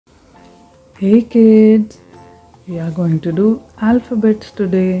Hey kids, we are going to do alphabets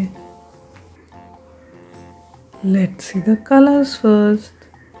today. Let's see the colors first.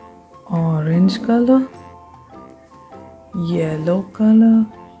 Orange color, yellow color,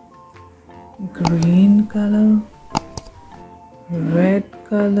 green color, red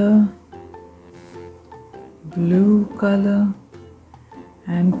color, blue color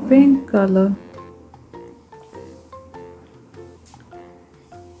and pink color.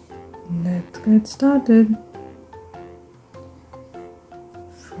 Let's get started.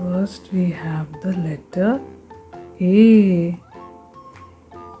 First we have the letter A.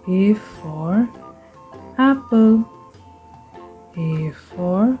 A for apple. A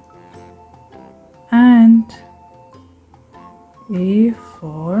for ant. A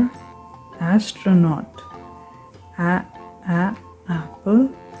for astronaut. Apple.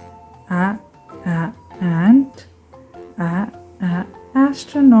 Ant.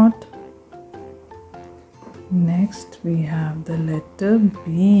 Astronaut. Next we have the letter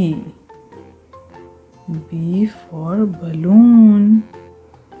B. B for balloon.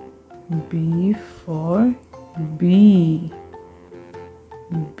 B for bee.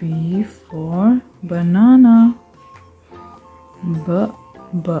 B for banana.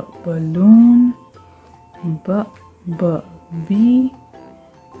 Balloon. Bee.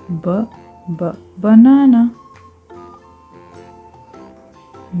 Banana.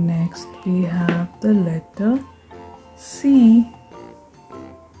 Next we have the letter C.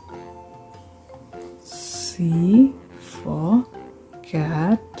 C for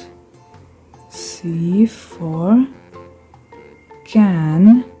cat. C for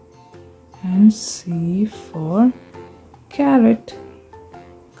can and C for carrot.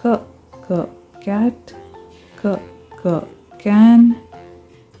 Cat. Can.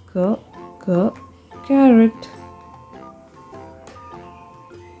 Carrot.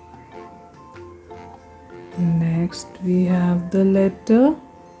 Next we have the letter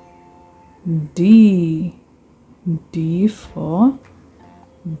D. D for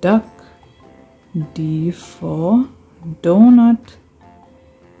duck. D for donut.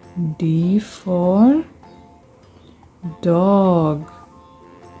 D for dog.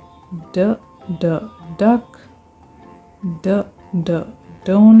 Duck.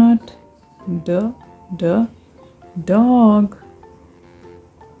 Donut. Dog.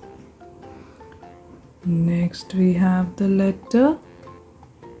 Next we have the letter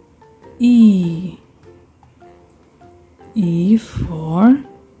E. E for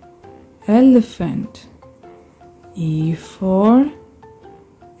elephant. E for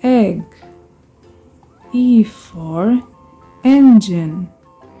egg. E for engine.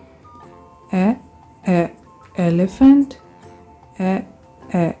 Elephant.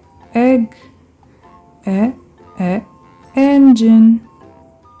 Egg. Engine.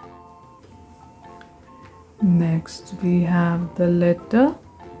 Next we have the letter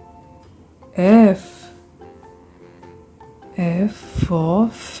F. F for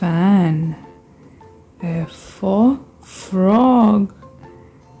fan. F for frog.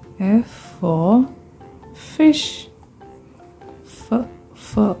 F for fish.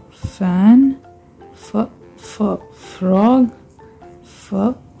 Fan. Frog.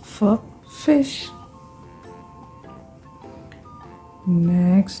 Fish.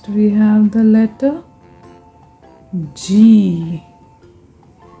 Next we have the letter G.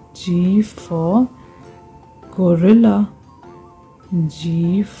 G for gorilla.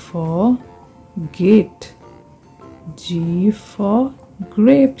 G for gate. G for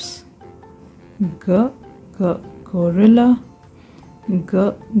grapes. Gorilla.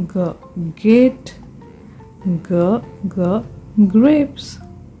 Gate. Grapes.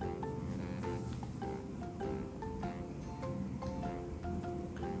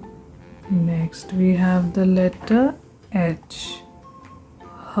 Next we have the letter H.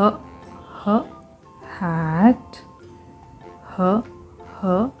 Hat.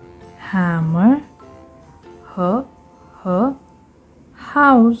 Hammer.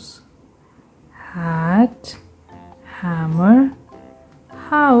 House. Hat. Hammer.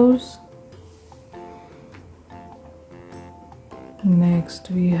 House. Next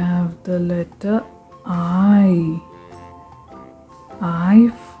we have the letter I. I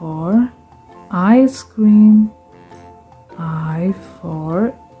for ice cream. I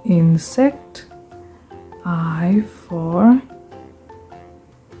for insect. I for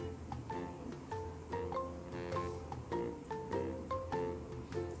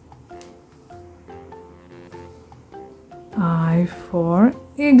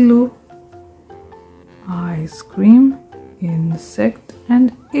igloo. Ice cream, insect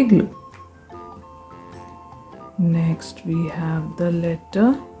and igloo. Next we have the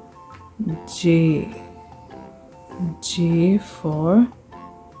letter J. J for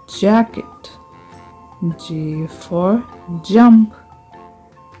jacket. J for jump.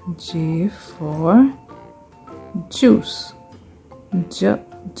 J for juice. J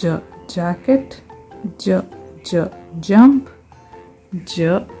jacket. J jump.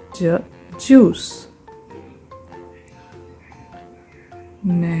 J juice.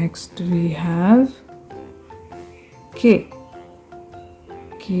 Next we have K.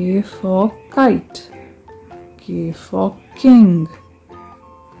 K for kite. K for king.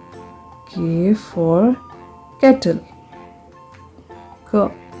 K for kettle.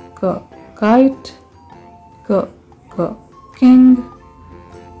 K kite. K king.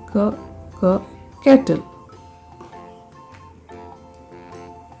 K kettle.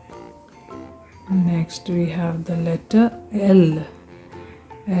 Next we have the letter L.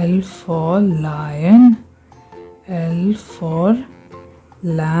 L for lion. L for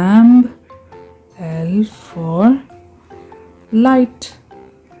lamb. L for light.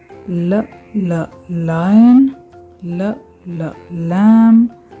 L lion. L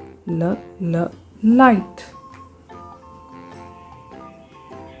lamb. L light.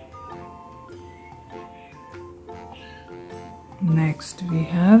 Next we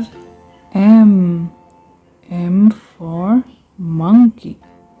have M. M for monkey.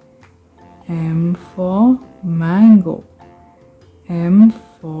 M for mango. M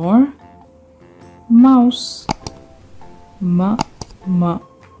for mouse.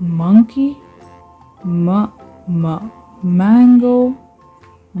 Monkey. Mango.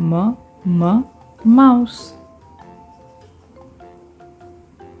 Mouse.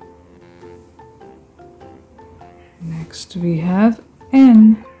 Next we have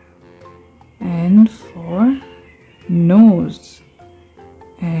N. N for nose.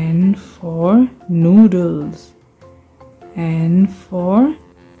 N for noodles. N for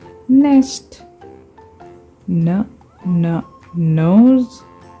nest. N nose.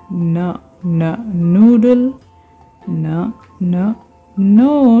 N noodle. N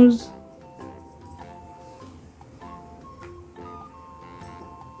nose.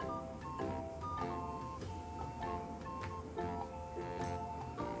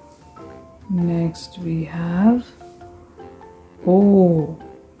 Next we have O.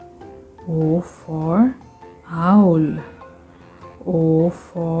 O for owl. O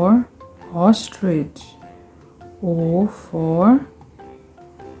for ostrich. O for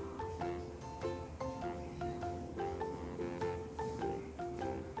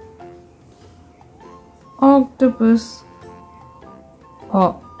octopus.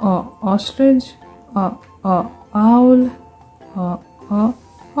 Ostrich. Owl.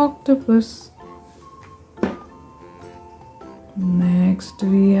 Octopus. Next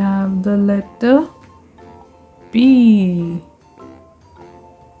we have the letter P.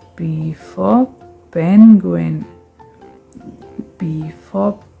 P for penguin. P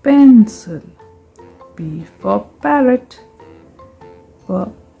for pencil. P for parrot.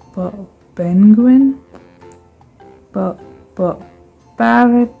 Penguin.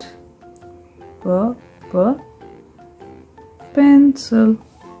 Parrot. Pencil.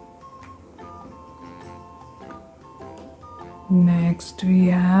 Next we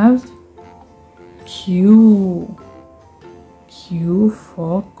have Q. Q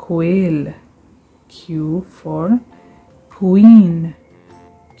for quail. Q for queen.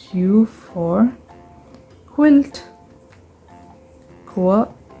 Q for quilt.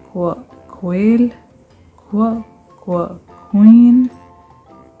 Quail. Queen.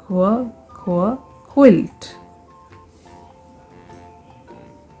 Quilt.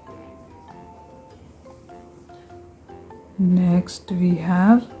 Next we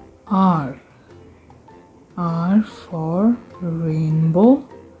have R. R for rainbow.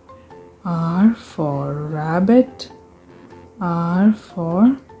 R for rabbit. R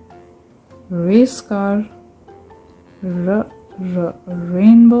for race car.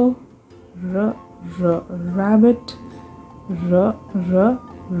 Rainbow. Rabbit.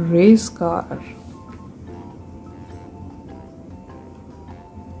 Race car.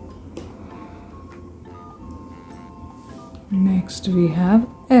 Next we have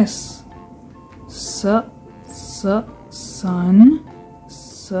S. Sun.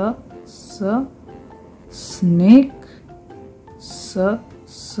 Snake.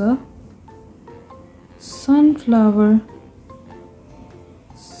 Sunflower.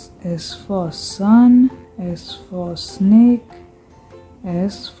 S for sun. S for snake.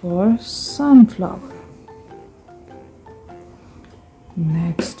 S for sunflower.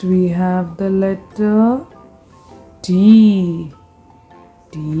 Next we have the letter T.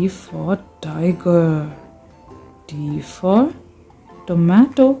 T for tiger. T for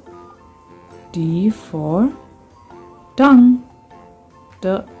tomato. T for tongue.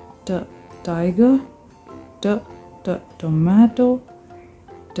 T, tiger. T, tomato.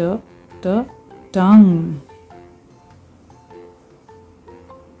 T, tongue.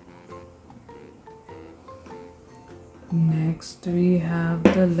 Next we have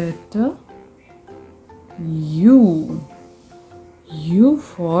the letter U. U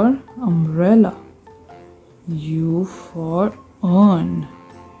for umbrella. U for urn.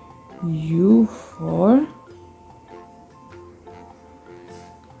 U for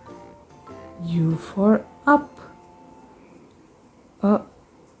up.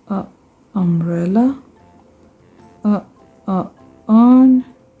 Umbrella. Urn.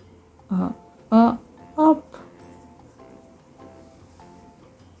 Up.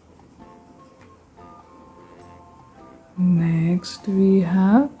 Next we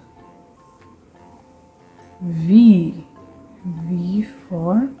have V. V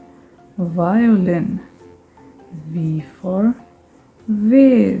for violin. V for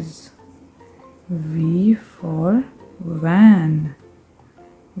vase. V for van.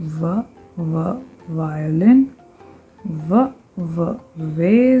 Violin.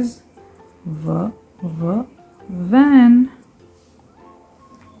 Vase. Van.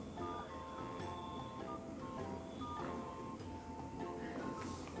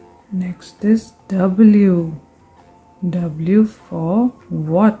 Next is W. W for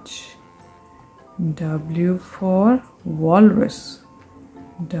watch. W for walrus.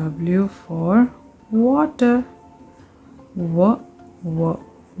 W for water.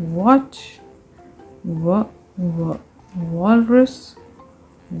 Watch. Walrus.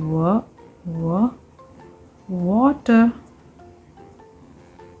 Water.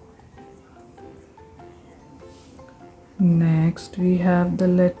 Next we have the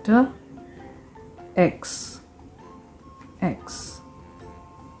letter X. X.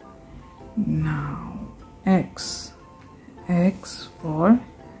 Now X. X for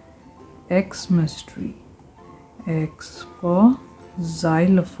Xmas tree. X for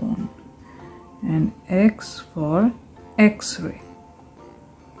xylophone. And X for X-ray.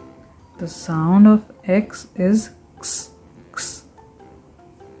 The sound of X is X. X.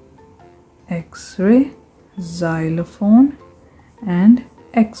 X-ray, xylophone, and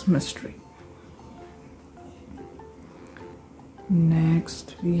Xmas tree.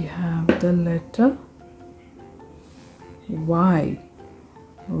 Next we have the letter Y.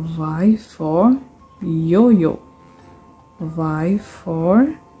 Y for yo-yo. Y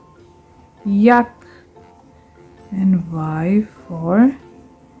for yak. And Y for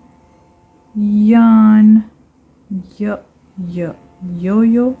yarn.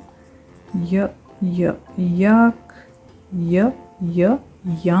 Yo-yo. Yak.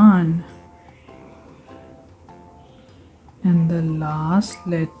 Yarn. And the last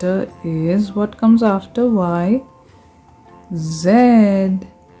letter is what comes after Y? Z.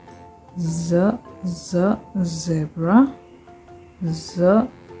 Zebra.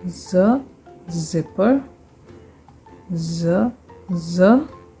 Zipper.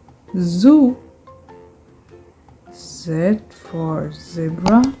 Zoo. Z for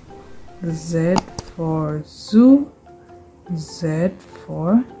zebra. Z for zoo. Z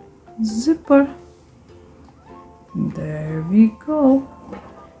for zipper. There we go.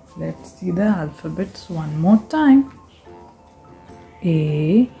 Let's see the alphabets one more time.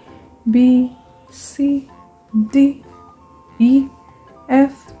 A, B, C, D, E,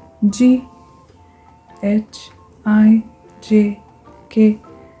 F, G, H, I, J, K,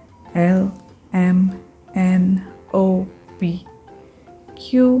 L, M, N, O, P,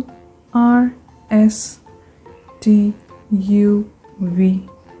 Q, R, S, T, U, V,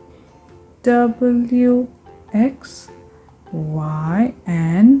 W, X, Y,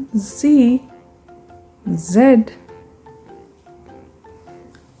 and Z.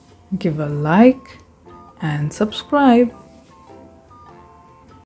 Give a like and subscribe.